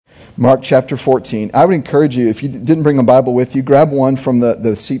Mark chapter 14. I would encourage you, if you didn't bring a Bible with you, grab one from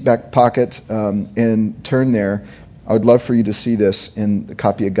the seat back pocket and turn there. I would love for you to see this in the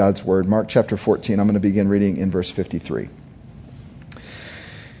copy of God's Word. Mark chapter 14, I'm going to begin reading in verse 53.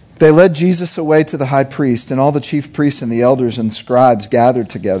 They led Jesus away to the high priest, and all the chief priests and the elders and scribes gathered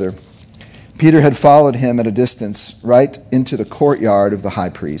together. Peter had followed him at a distance, right into the courtyard of the high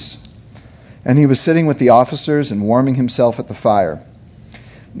priest. And he was sitting with the officers and warming himself at the fire.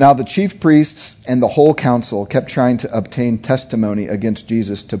 Now the chief priests and the whole council kept trying to obtain testimony against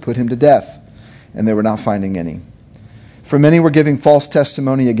Jesus to put him to death, and they were not finding any. For many were giving false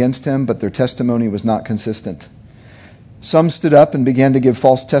testimony against him, but their testimony was not consistent. Some stood up and began to give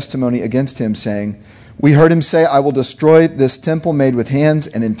false testimony against him, saying, "We heard him say, 'I will destroy this temple made with hands,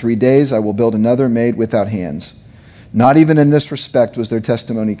 and in 3 days I will build another made without hands.' Not even in this respect was their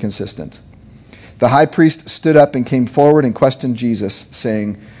testimony consistent. The high priest stood up and came forward and questioned Jesus,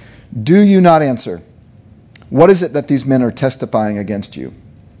 saying, 'Do you not answer? What is it that these men are testifying against you?'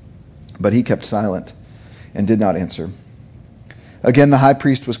 But he kept silent and did not answer. Again, the high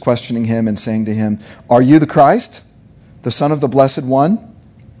priest was questioning him and saying to him, 'Are you the Christ, the Son of the Blessed One?'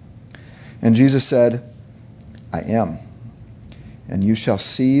 And Jesus said, 'I am. And you shall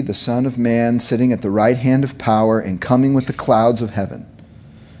see the Son of Man sitting at the right hand of power and coming with the clouds of heaven.'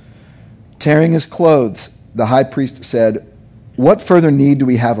 Tearing his clothes, the high priest said, 'What further need do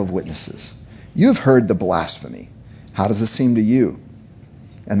we have of witnesses? You have heard the blasphemy. How does this seem to you?'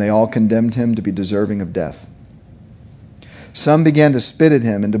 And they all condemned him to be deserving of death. Some began to spit at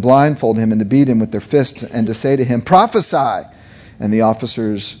him and to blindfold him and to beat him with their fists and to say to him, 'Prophesy!' And the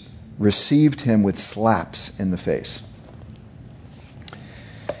officers received him with slaps in the face."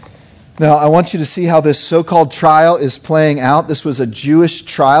 Now, I want you to see how this so-called trial is playing out. This was a Jewish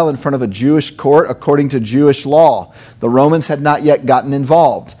trial in front of a Jewish court according to Jewish law. The Romans had not yet gotten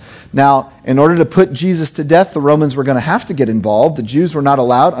involved. Now, in order to put Jesus to death, the Romans were going to have to get involved. The Jews were not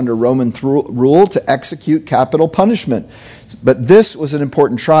allowed under Roman rule to execute capital punishment. But this was an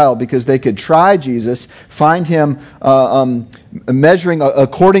important trial because they could try Jesus, find him measuring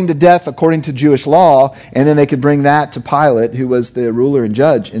according to death, according to Jewish law, and then they could bring that to Pilate, who was the ruler and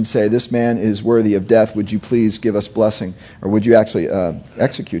judge, and say, "This man is worthy of death. Would you please give us blessing?" Or would you actually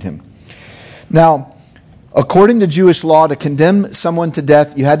execute him? Now, according to Jewish law, to condemn someone to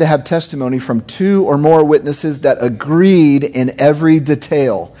death, you had to have testimony from 2 or more witnesses that agreed in every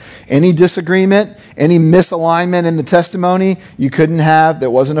detail. Any disagreement, any misalignment in the testimony, you couldn't have. There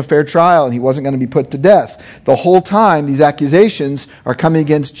wasn't a fair trial, and he wasn't going to be put to death. The whole time, these accusations are coming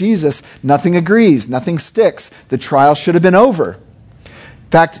against Jesus. Nothing agrees. Nothing sticks. The trial should have been over.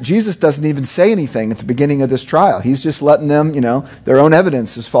 In fact, Jesus doesn't even say anything at the beginning of this trial. He's just letting them, their own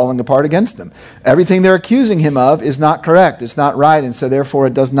evidence is falling apart against them. Everything they're accusing him of is not correct. It's not right, and so therefore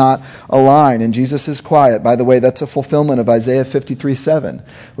it does not align. And Jesus is quiet. By the way, that's a fulfillment of Isaiah 53:7,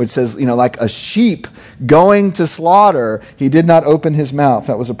 which says, like a sheep going to slaughter, he did not open his mouth.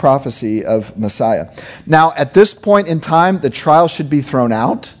 That was a prophecy of Messiah. Now, at this point in time, the trial should be thrown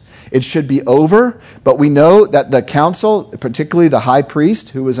out. It should be over, but we know that the council, particularly the high priest,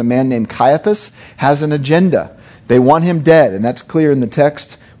 who was a man named Caiaphas, has an agenda. They want him dead, and that's clear in the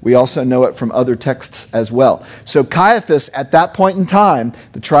text. We also know it from other texts as well. So Caiaphas, at that point in time,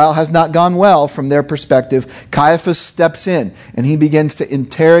 the trial has not gone well from their perspective. Caiaphas steps in, and he begins to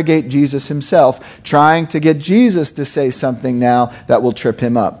interrogate Jesus himself, trying to get Jesus to say something now that will trip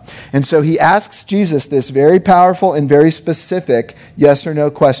him up. And so he asks Jesus this very powerful and very specific yes or no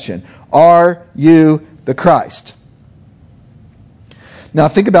question. Are you the Christ? Now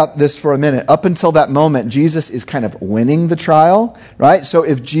think about this for a minute. Up until that moment, Jesus is kind of winning the trial, right? So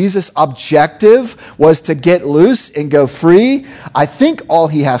if Jesus' objective was to get loose and go free, I think all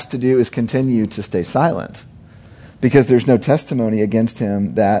he has to do is continue to stay silent because there's no testimony against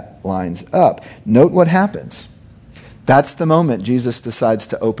him that lines up. Note what happens. That's the moment Jesus decides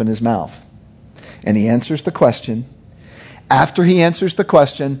to open his mouth. And he answers the question. After he answers the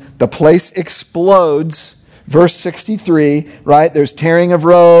question, the place explodes. Verse 63, right? There's tearing of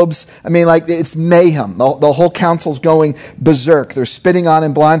robes. It's mayhem. The whole council's going berserk. They're spitting on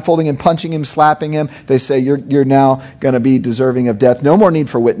him, blindfolding him, punching him, slapping him. They say, you're now going to be deserving of death. No more need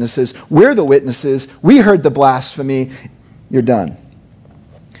for witnesses. We're the witnesses. We heard the blasphemy. You're done.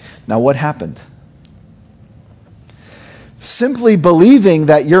 Now, what happened? Simply believing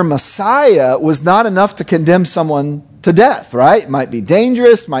that your Messiah was not enough to condemn someone to death, right? It might be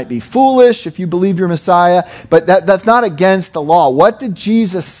dangerous, might be foolish if you believe you're Messiah, but that's not against the law. What did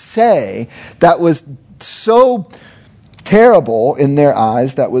Jesus say that was so terrible in their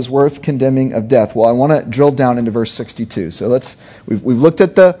eyes that was worth condemning of death. Well, I want to drill down into verse 62. So we've looked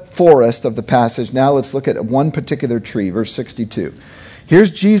at the forest of the passage. Now let's look at one particular tree, verse 62.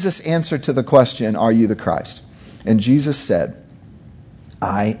 Here's Jesus' answer to the question, are you the Christ? And Jesus said,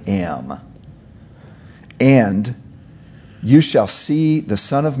 I am. And you shall see the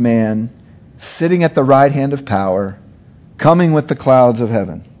Son of Man sitting at the right hand of power, coming with the clouds of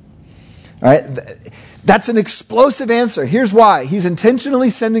heaven. All right? That's an explosive answer. Here's why. He's intentionally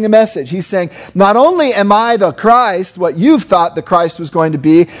sending a message. He's saying, not only am I the Christ, what you've thought the Christ was going to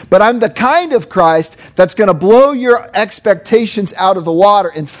be, but I'm the kind of Christ that's going to blow your expectations out of the water.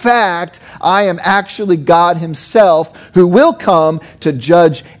 In fact, I am actually God himself who will come to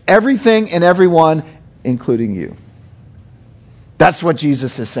judge everything and everyone, including you. That's what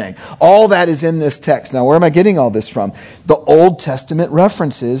Jesus is saying. All that is in this text. Now, where am I getting all this from? The Old Testament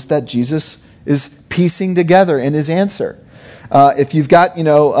references that Jesus is piecing together in his answer. If you've got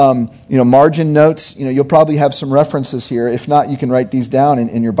margin notes, you'll probably have some references here. If not, you can write these down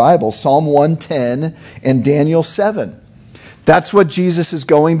in your Bible. Psalm 110 and Daniel 7. That's what Jesus is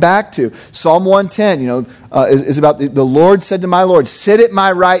going back to. Psalm 110, is about the Lord said to my Lord, sit at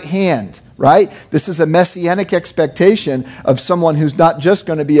my right hand. Right? This is a messianic expectation of someone who's not just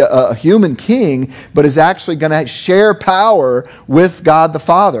going to be a human king, but is actually going to share power with God the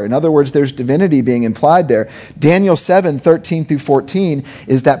Father. In other words, there's divinity being implied there. Daniel 7, 13 through 14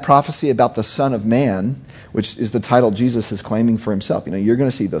 is that prophecy about the Son of Man, which is the title Jesus is claiming for himself. You're going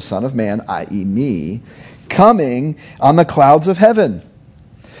to see the Son of Man, i.e. me, coming on the clouds of heaven.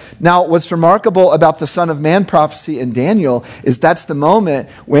 Now, what's remarkable about the Son of Man prophecy in Daniel is that's the moment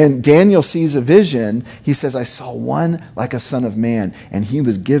when Daniel sees a vision. He says, I saw one like a son of man, and he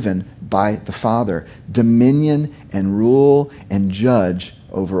was given by the Father dominion and rule and judge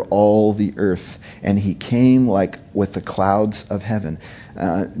over all the earth. And he came like with the clouds of heaven.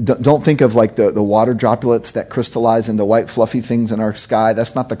 Don't think of like the water droplets that crystallize into white fluffy things in our sky.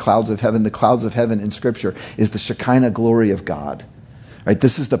 That's not the clouds of heaven. The clouds of heaven in Scripture is the Shekinah glory of God. Right,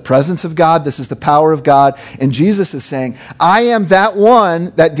 this is the presence of God. This is the power of God. And Jesus is saying, I am that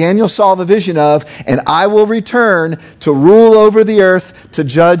one that Daniel saw the vision of, and I will return to rule over the earth, to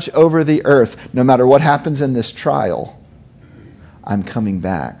judge over the earth. No matter what happens in this trial, I'm coming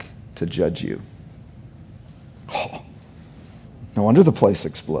back to judge you. Oh, no wonder the place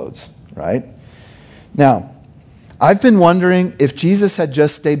explodes, right? Now, I've been wondering if Jesus had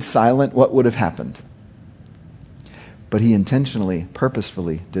just stayed silent, what would have happened? But he intentionally,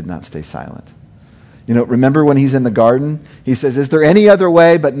 purposefully did not stay silent. Remember when he's in the garden? He says, is there any other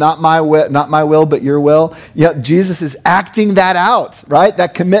way but not my will, but your will? Jesus is acting that out, right?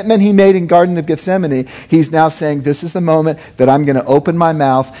 That commitment he made in Garden of Gethsemane, he's now saying, this is the moment that I'm going to open my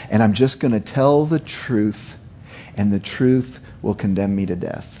mouth and I'm just going to tell the truth, and the truth will condemn me to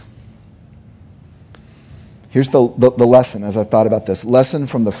death. Here's the lesson as I've thought about this. Lesson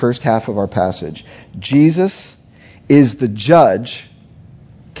from the first half of our passage. Jesus is the judge,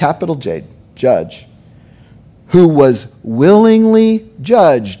 capital J, judge, who was willingly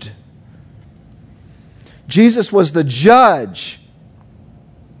judged. Jesus was the judge,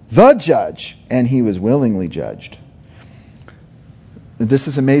 and he was willingly judged. This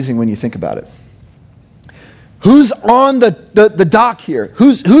is amazing when you think about it. Who's on the dock here?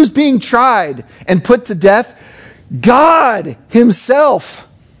 Who's being tried and put to death? God himself.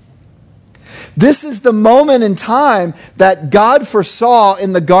 This is the moment in time that God foresaw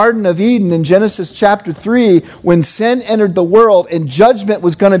in the Garden of Eden in Genesis chapter 3 when sin entered the world and judgment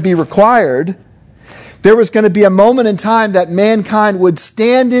was going to be required. There was going to be a moment in time that mankind would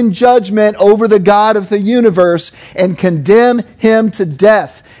stand in judgment over the God of the universe and condemn him to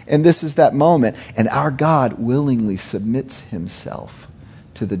death. And this is that moment. And our God willingly submits himself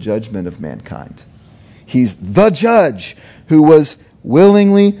to the judgment of mankind. He's the judge who was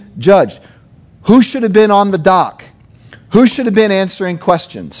willingly judged. Who should have been on the dock? Who should have been answering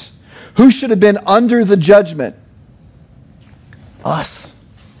questions? Who should have been under the judgment? Us.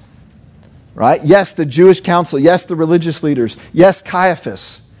 Right? Yes, the Jewish council. Yes, the religious leaders. Yes,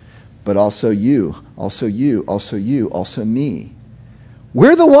 Caiaphas. But also you, also you, also you, also me.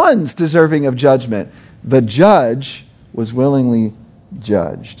 We're the ones deserving of judgment. The judge was willingly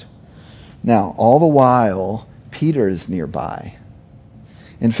judged. Now, all the while, Peter is nearby.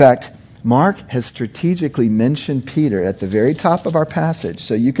 In fact, Mark has strategically mentioned Peter at the very top of our passage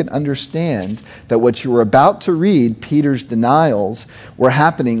so you can understand that what you were about to read, Peter's denials, were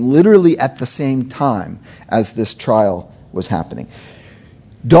happening literally at the same time as this trial was happening.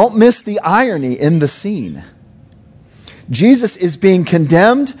 Don't miss the irony in the scene. Jesus is being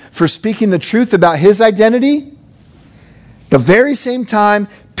condemned for speaking the truth about his identity, The very same time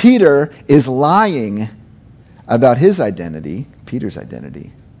Peter is lying about his identity, Peter's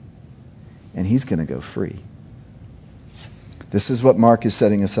identity, and he's going to go free. This is what Mark is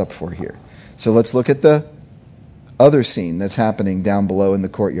setting us up for here. So let's look at the other scene that's happening down below in the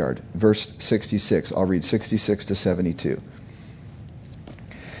courtyard. Verse 66. I'll read 66 to 72.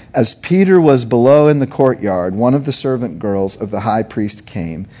 As Peter was below in the courtyard, one of the servant girls of the high priest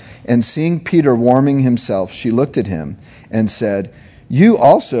came, and seeing Peter warming himself, she looked at him and said, "You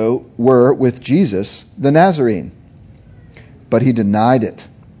also were with Jesus the Nazarene." But he denied it,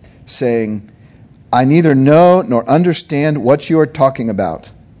 saying, "I neither know nor understand what you are talking about."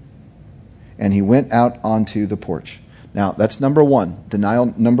 And he went out onto the porch. Now, that's number one,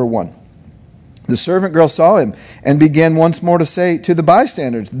 denial number one. The servant girl saw him and began once more to say to the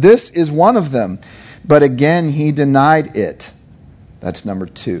bystanders, "This is one of them." But again he denied it. That's number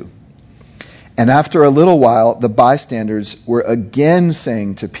two. And after a little while, the bystanders were again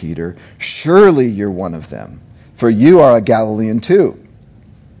saying to Peter, "Surely you're one of them, for you are a Galilean too."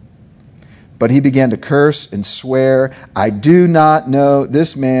 But he began to curse and swear, "I do not know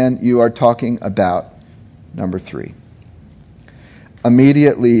this man you are talking about." Number three.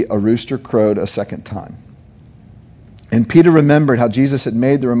 Immediately a rooster crowed a second time. And Peter remembered how Jesus had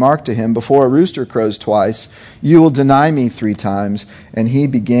made the remark to him, "Before a rooster crows twice, you will deny me 3 times." And he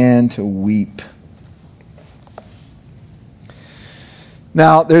began to weep.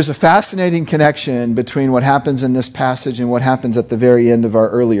 Now, there's a fascinating connection between what happens in this passage and what happens at the very end of our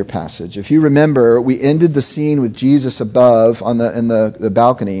earlier passage. If you remember, we ended the scene with Jesus above in the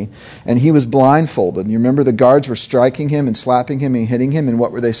balcony, and he was blindfolded. And you remember the guards were striking him and slapping him and hitting him, and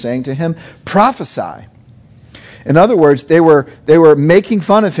what were they saying to him? Prophesy. In other words, they were making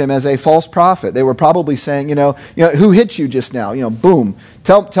fun of him as a false prophet. They were probably saying, who hit you just now? Boom.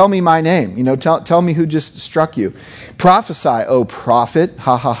 Tell me my name. Tell me who just struck you. Prophesy, O prophet.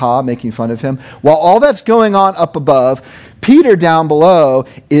 Ha ha ha, making fun of him. While all that's going on up above, Peter down below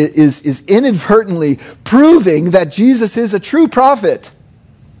is inadvertently proving that Jesus is a true prophet.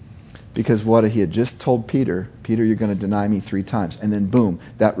 Because what he had just told Peter, you're going to deny me 3 times. And then boom,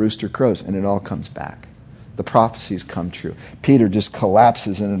 that rooster crows and it all comes back. The prophecies come true. Peter just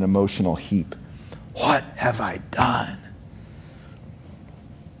collapses in an emotional heap. What have I done?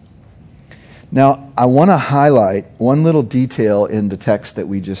 Now, I want to highlight one little detail in the text that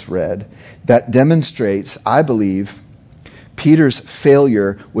we just read that demonstrates, I believe, Peter's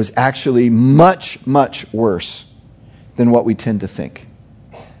failure was actually much, much worse than what we tend to think.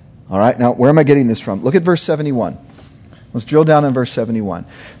 All right, now where am I getting this from? Look at verse 71. Let's drill down in verse 71.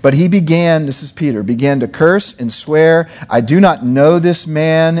 But he began, this is Peter, began to curse and swear, "I do not know this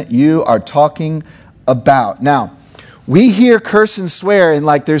man you are talking about." Now, we hear curse and swear and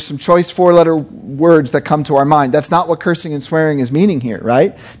like there's some choice 4-letter words that come to our mind. That's not what cursing and swearing is meaning here,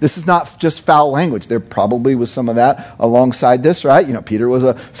 right? This is not just foul language. There probably was some of that alongside this, right? Peter was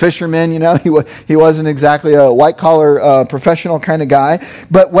a fisherman, he wasn't exactly a white-collar professional kind of guy.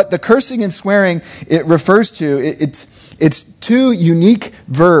 But what the cursing and swearing, it refers to, it's 2 unique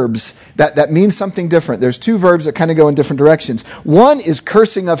verbs that mean something different. There's 2 verbs that kind of go in different directions. One is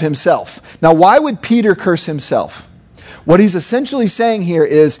cursing of himself. Now, why would Peter curse himself? What he's essentially saying here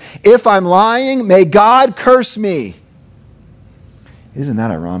is, if I'm lying, may God curse me. Isn't that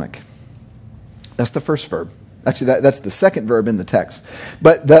ironic? That's the first verb. Actually, that's the second verb in the text.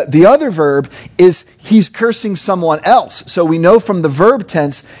 But the other verb is he's cursing someone else. So we know from the verb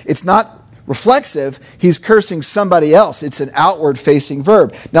tense, it's not reflexive, he's cursing somebody else. It's an outward-facing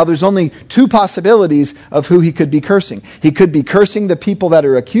verb. Now, there's only 2 possibilities of who he could be cursing. He could be cursing the people that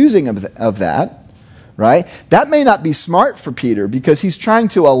are accusing of that, right? That may not be smart for Peter because he's trying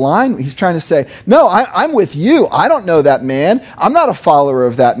to say, no, I'm with you. I don't know that man. I'm not a follower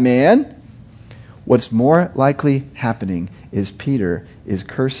of that man. What's more likely happening is Peter is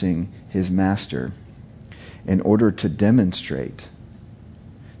cursing his master in order to demonstrate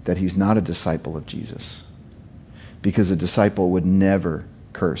that he's not a disciple of Jesus, because a disciple would never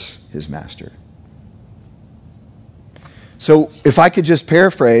curse his master. So if I could just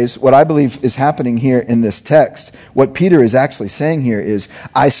paraphrase what I believe is happening here in this text, what Peter is actually saying here is,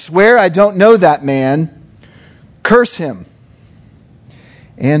 I swear I don't know that man, curse him,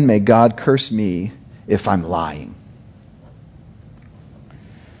 and may God curse me if I'm lying.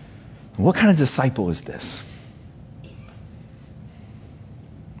 What kind of disciple is this?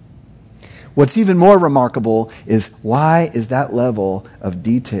 What's even more remarkable is, why is that level of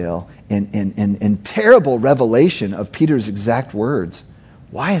detail and terrible revelation of Peter's exact words,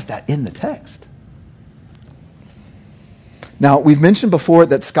 why is that in the text? Now, we've mentioned before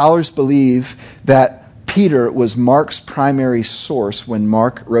that scholars believe that Peter was Mark's primary source when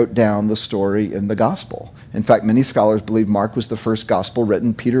Mark wrote down the story in the gospel. In fact, many scholars believe Mark was the first gospel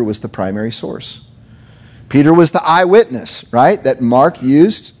written. Peter was the primary source. Peter was the eyewitness, right, that Mark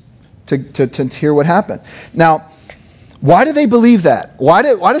used to hear what happened. Now, why do they believe that? Why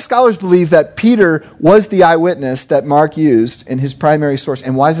do scholars believe that Peter was the eyewitness that Mark used in his primary source?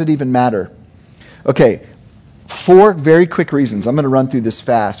 And why does it even matter? Okay, 4 very quick reasons. I'm going to run through this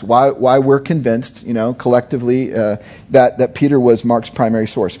fast. Why we're convinced, collectively, that Peter was Mark's primary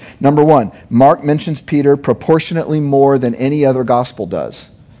source. Number 1, Mark mentions Peter proportionately more than any other gospel does.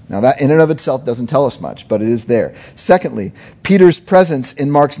 Now, that in and of itself doesn't tell us much, but it is there. Secondly, Peter's presence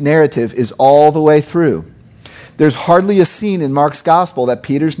in Mark's narrative is all the way through. There's hardly a scene in Mark's gospel that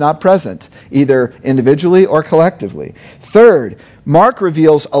Peter's not present, either individually or collectively. Third, Mark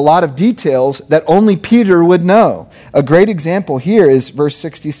reveals a lot of details that only Peter would know. A great example here is verse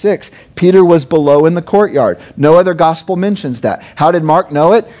 66. Peter was below in the courtyard. No other gospel mentions that. How did Mark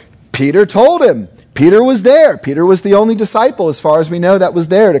know it? Peter told him. Peter was there. Peter was the only disciple, as far as we know, that was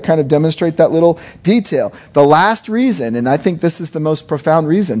there to kind of demonstrate that little detail. The last reason, and I think this is the most profound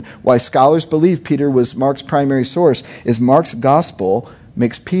reason why scholars believe Peter was Mark's primary source, is Mark's gospel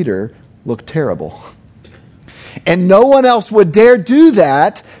makes Peter look terrible. And no one else would dare do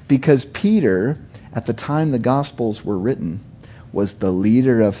that because Peter, at the time the Gospels were written, was the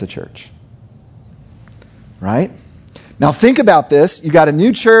leader of the church. Right? Now think about this. You got a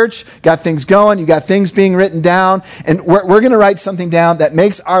new church, got things going, you got things being written down, and we're going to write something down that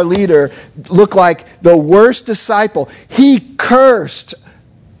makes our leader look like the worst disciple. He cursed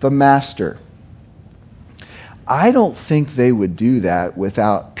the master. I don't think they would do that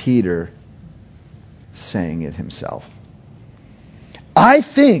without Peter saying it himself. I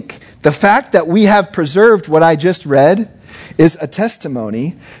think the fact that we have preserved what I just read is a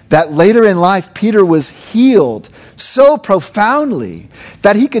testimony that later in life Peter was healed so profoundly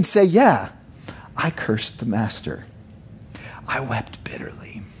that he could say, yeah, I cursed the master. I wept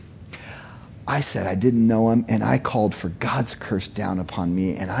bitterly. I said I didn't know him, and I called for God's curse down upon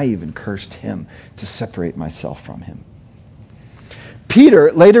me, and I even cursed him to separate myself from him.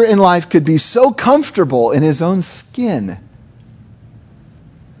 Peter, later in life, could be so comfortable in his own skin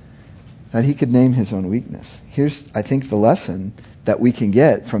that he could name his own weakness. Here's, I think, the lesson that we can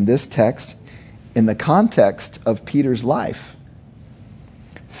get from this text in the context of Peter's life.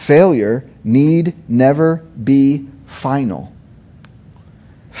 Failure need never be final.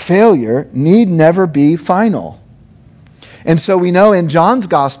 Failure need never be final. And so we know in John's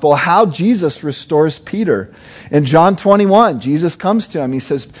gospel how Jesus restores Peter. In John 21, Jesus comes to him. He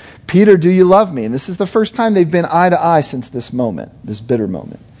says, Peter, do you love me? And this is the first time they've been eye to eye since this moment, this bitter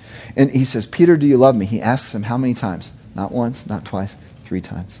moment. And he says, Peter, do you love me? He asks him how many times? Not once, not twice, 3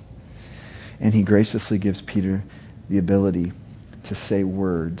 times. And he graciously gives Peter the ability to say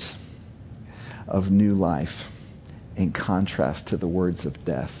words of new life in contrast to the words of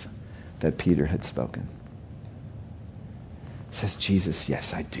death that Peter had spoken. Says Jesus,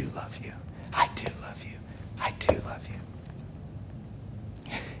 yes, I do love you. I do love you. I do love you.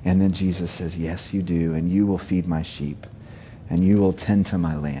 And then Jesus says, yes, you do, and you will feed my sheep, and you will tend to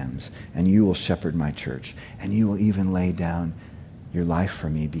my lambs, and you will shepherd my church, and you will even lay down your life for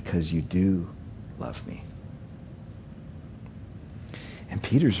me because you do love me. And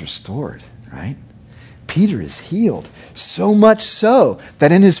Peter's restored, right? Peter is healed, so much so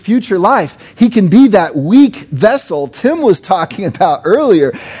that in his future life, he can be that weak vessel Tim was talking about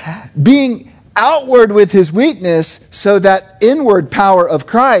earlier, being outward with his weakness so that inward power of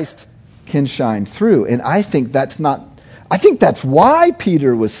Christ can shine through. And I think that's why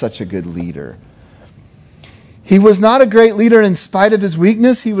Peter was such a good leader. He was not a great leader in spite of his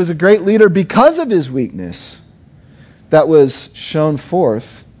weakness. He was a great leader because of his weakness that was shown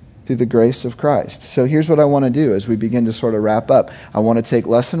forth through the grace of Christ. So here's what I want to do as we begin to sort of wrap up. I want to take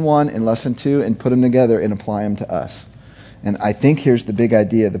lesson 1 and lesson 2 and put them together and apply them to us. And I think here's the big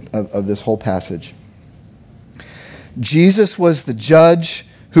idea of this whole passage. Jesus was the judge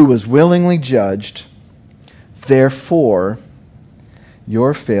who was willingly judged. Therefore,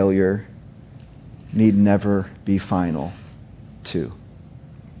 your failure need never be final, too.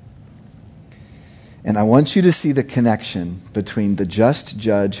 And I want you to see the connection between the just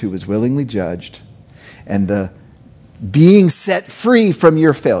judge who was willingly judged and the being set free from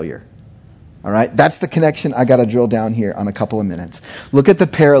your failure. All right? That's the connection I got to drill down here on a couple of minutes. Look at the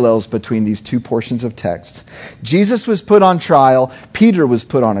parallels between these two portions of text. Jesus was put on trial. Peter was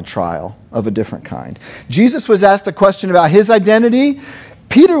put on a trial of a different kind. Jesus was asked a question about his identity.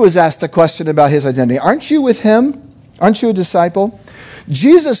 Peter was asked a question about his identity. Aren't you with him? Aren't you a disciple?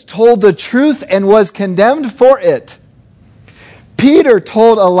 Jesus told the truth and was condemned for it. Peter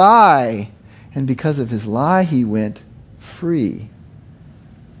told a lie, and because of his lie, he went free.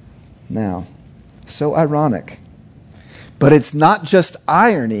 Now, so ironic. But it's not just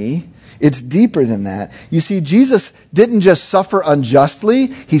irony, it's deeper than that. You see, Jesus didn't just suffer unjustly,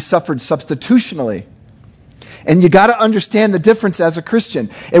 he suffered substitutionally. And you got to understand the difference as a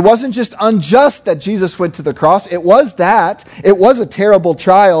Christian. It wasn't just unjust that Jesus went to the cross. It was that. It was a terrible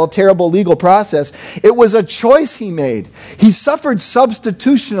trial, a terrible legal process. It was a choice he made. He suffered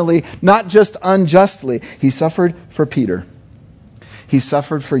substitutionally, not just unjustly. He suffered for Peter. He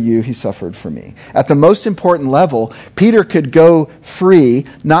suffered for you. He suffered for me. At the most important level, Peter could go free,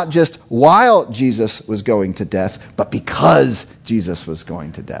 not just while Jesus was going to death, but because Jesus was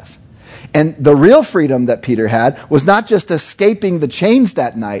going to death. And the real freedom that Peter had was not just escaping the chains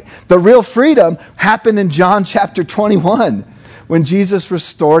that night. The real freedom happened in John chapter 21 when Jesus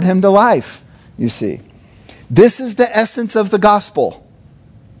restored him to life, you see. This is the essence of the gospel.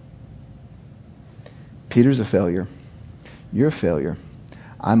 Peter's a failure. You're a failure.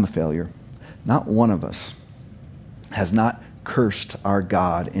 I'm a failure. Not one of us has not cursed our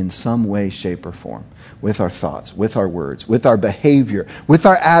God in some way, shape, or form. With our thoughts, with our words, with our behavior, with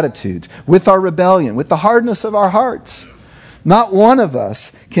our attitudes, with our rebellion, with the hardness of our hearts. Not one of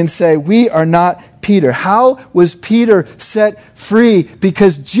us can say we are not Peter. How was Peter set free?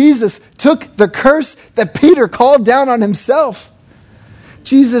 Because Jesus took the curse that Peter called down on himself.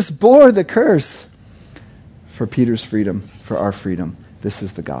 Jesus bore the curse for Peter's freedom, for our freedom. This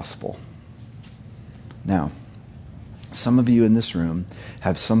is the gospel. Now, some of you in this room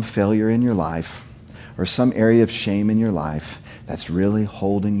have some failure in your life or some area of shame in your life that's really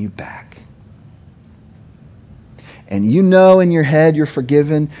holding you back. And you know in your head you're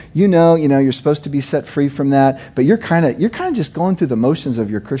forgiven. You know you're supposed to be set free from that, but you're kind of just going through the motions of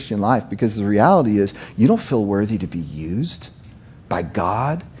your Christian life because the reality is you don't feel worthy to be used by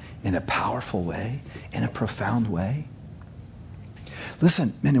God in a powerful way, in a profound way.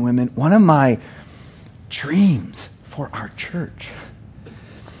 Listen, men and women, one of my dreams for our church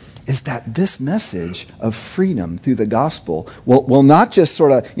is that this message of freedom through the gospel will not just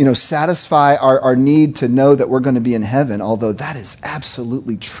sort of, satisfy our need to know that we're going to be in heaven, although that is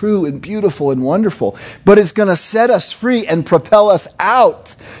absolutely true and beautiful and wonderful, but it's going to set us free and propel us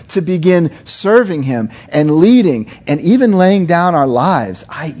out to begin serving him and leading and even laying down our lives,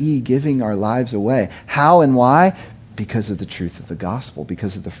 i.e. giving our lives away. How and why? Because of the truth of the gospel,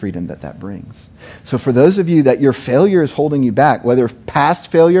 because of the freedom that brings. So for those of you that your failure is holding you back, whether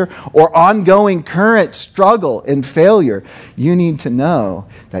past failure or ongoing current struggle and failure, you need to know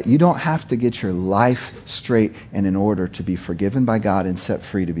that you don't have to get your life straight and in order to be forgiven by God and set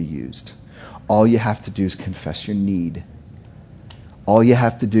free to be used. All you have to do is confess your need. All you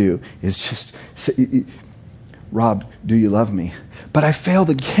have to do is just say, Rob, do you love me? But I failed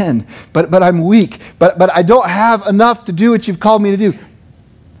again. But I'm weak. But I don't have enough to do what you've called me to do.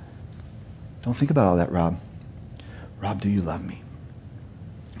 Don't think about all that, Rob. Rob, do you love me?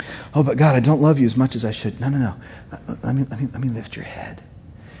 Oh, but God, I don't love you as much as I should. No. Let me lift your head.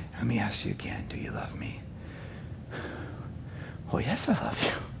 Let me ask you again. Do you love me? Well, yes, I love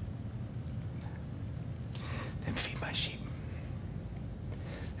you. Then feed my sheep.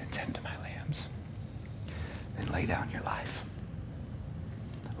 Then tend to my lambs. Then lay down your life.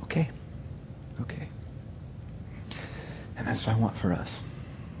 Okay. And that's what I want for us.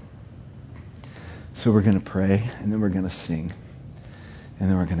 So we're going to pray, and then we're going to sing, and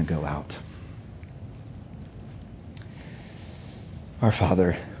then we're going to go out. Our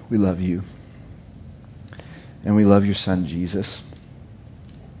Father, we love you, and we love your Son, Jesus.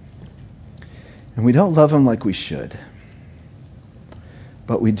 And we don't love him like we should,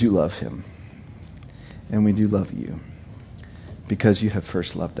 but we do love him, and we do love you, because you have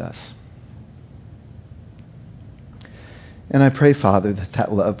first loved us. And I pray, Father,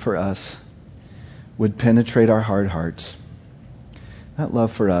 that love for us would penetrate our hard hearts. That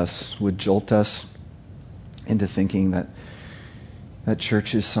love for us would jolt us into thinking that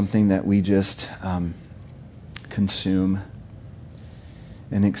church is something that we just consume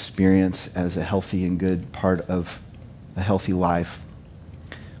and experience as a healthy and good part of a healthy life.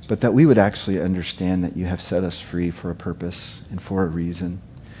 But that we would actually understand that you have set us free for a purpose and for a reason,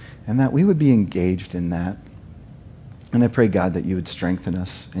 and that we would be engaged in that. And I pray, God, that you would strengthen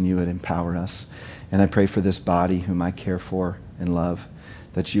us and you would empower us. And I pray for this body whom I care for and love,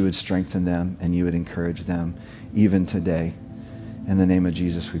 that you would strengthen them and you would encourage them even today. In the name of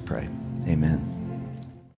Jesus we pray. Amen.